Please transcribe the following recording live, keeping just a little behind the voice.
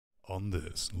On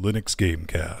this Linux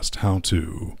Gamecast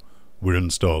how-to, we're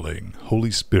installing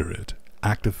Holyspirit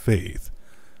Active Faith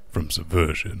from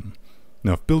Subversion.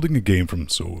 Now, if building a game from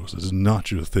source is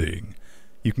not your thing,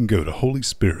 you can go to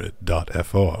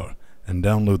holyspirit.fr and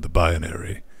download the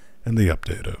binary and the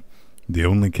updater. The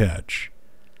only catch,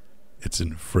 it's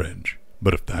in French,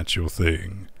 but if that's your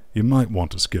thing, you might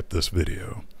want to skip this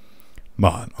video.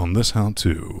 But on this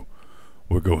how-to,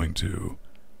 we're going to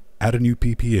add a new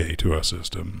PPA to our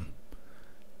system,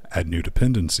 add new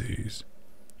dependencies,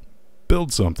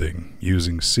 build something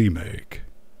using cmake,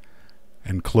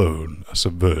 and clone a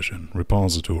Subversion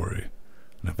repository.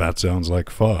 And if that sounds like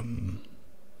fun,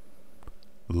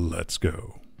 let's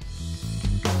go.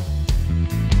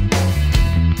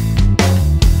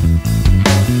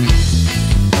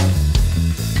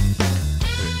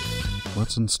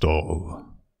 Let's install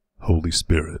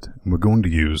Holyspirit, and we're going to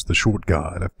use the short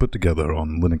guide I've put together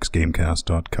on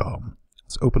linuxgamecast.com.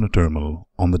 Let's open a terminal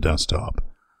on the desktop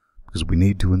because we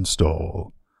need to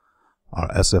install our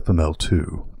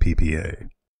sfml2 PPA.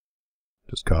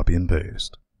 Just copy and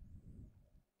paste.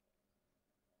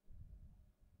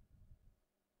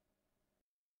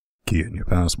 Key in your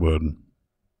password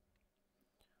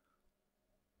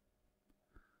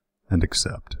and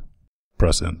accept.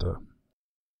 Press enter.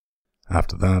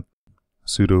 After that,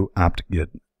 sudo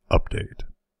apt-get update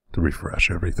to refresh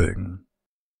everything.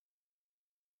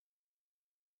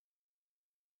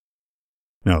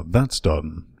 Now that's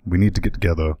done, we need to get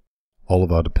together all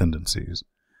of our dependencies.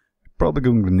 Probably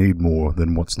going to need more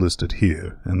than what's listed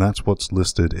here, and that's what's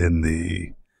listed in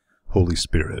the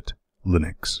Holyspirit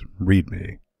Linux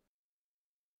README.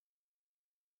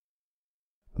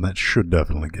 And that should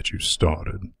definitely get you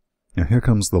started. Now here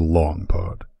comes the long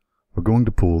part. We're going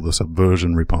to pull the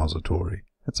Subversion repository.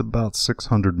 It's about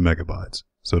 600 megabytes,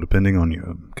 so depending on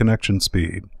your connection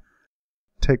speed,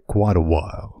 take quite a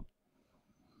while.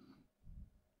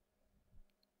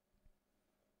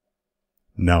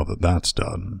 Now that that's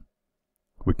done,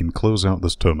 we can close out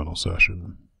this terminal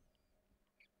session.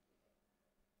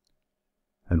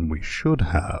 And we should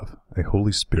have a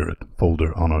Holyspirit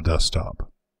folder on our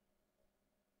desktop.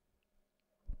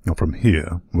 Now from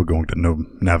here, we're going to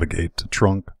navigate to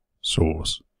trunk,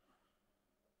 source,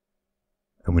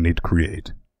 and we need to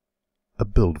create a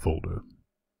build folder.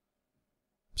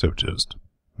 So just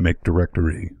make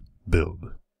directory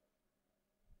build.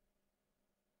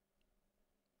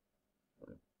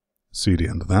 Cd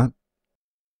into that,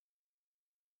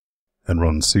 and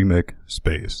run cmake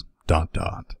space ...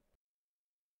 Now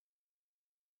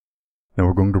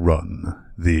we're going to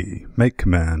run the make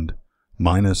command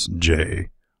 -j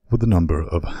with the number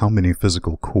of how many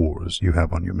physical cores you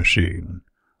have on your machine.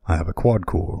 I have a quad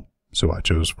core, so I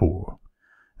chose 4.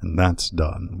 And that's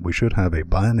done. We should have a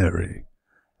binary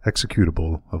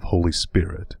executable of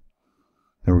Holyspirit.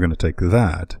 Now we're going to take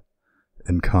that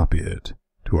and copy it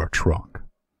to our trunk.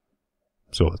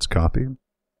 So let's copy,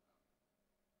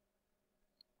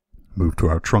 move to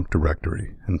our trunk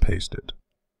directory, and paste it.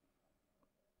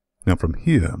 Now from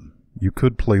here, you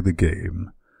could play the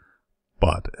game,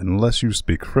 but unless you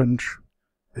speak French,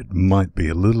 it might be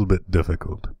a little bit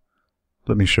difficult.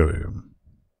 Let me show you.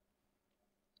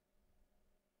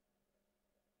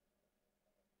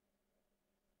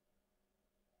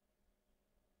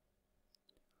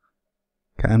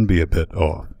 Can be a bit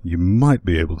off. You might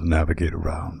be able to navigate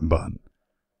around, but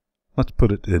let's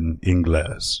put it in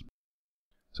English.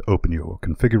 So open your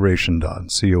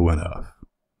configuration.conf.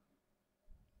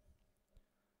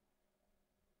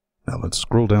 Now let's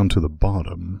scroll down to the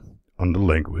bottom under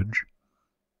language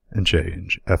and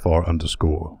change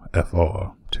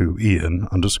fr_fr to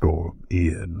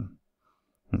en_en.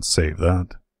 And save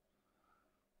that.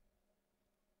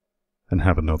 And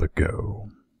have another go.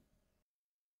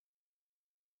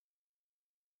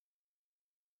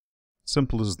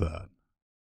 Simple as that.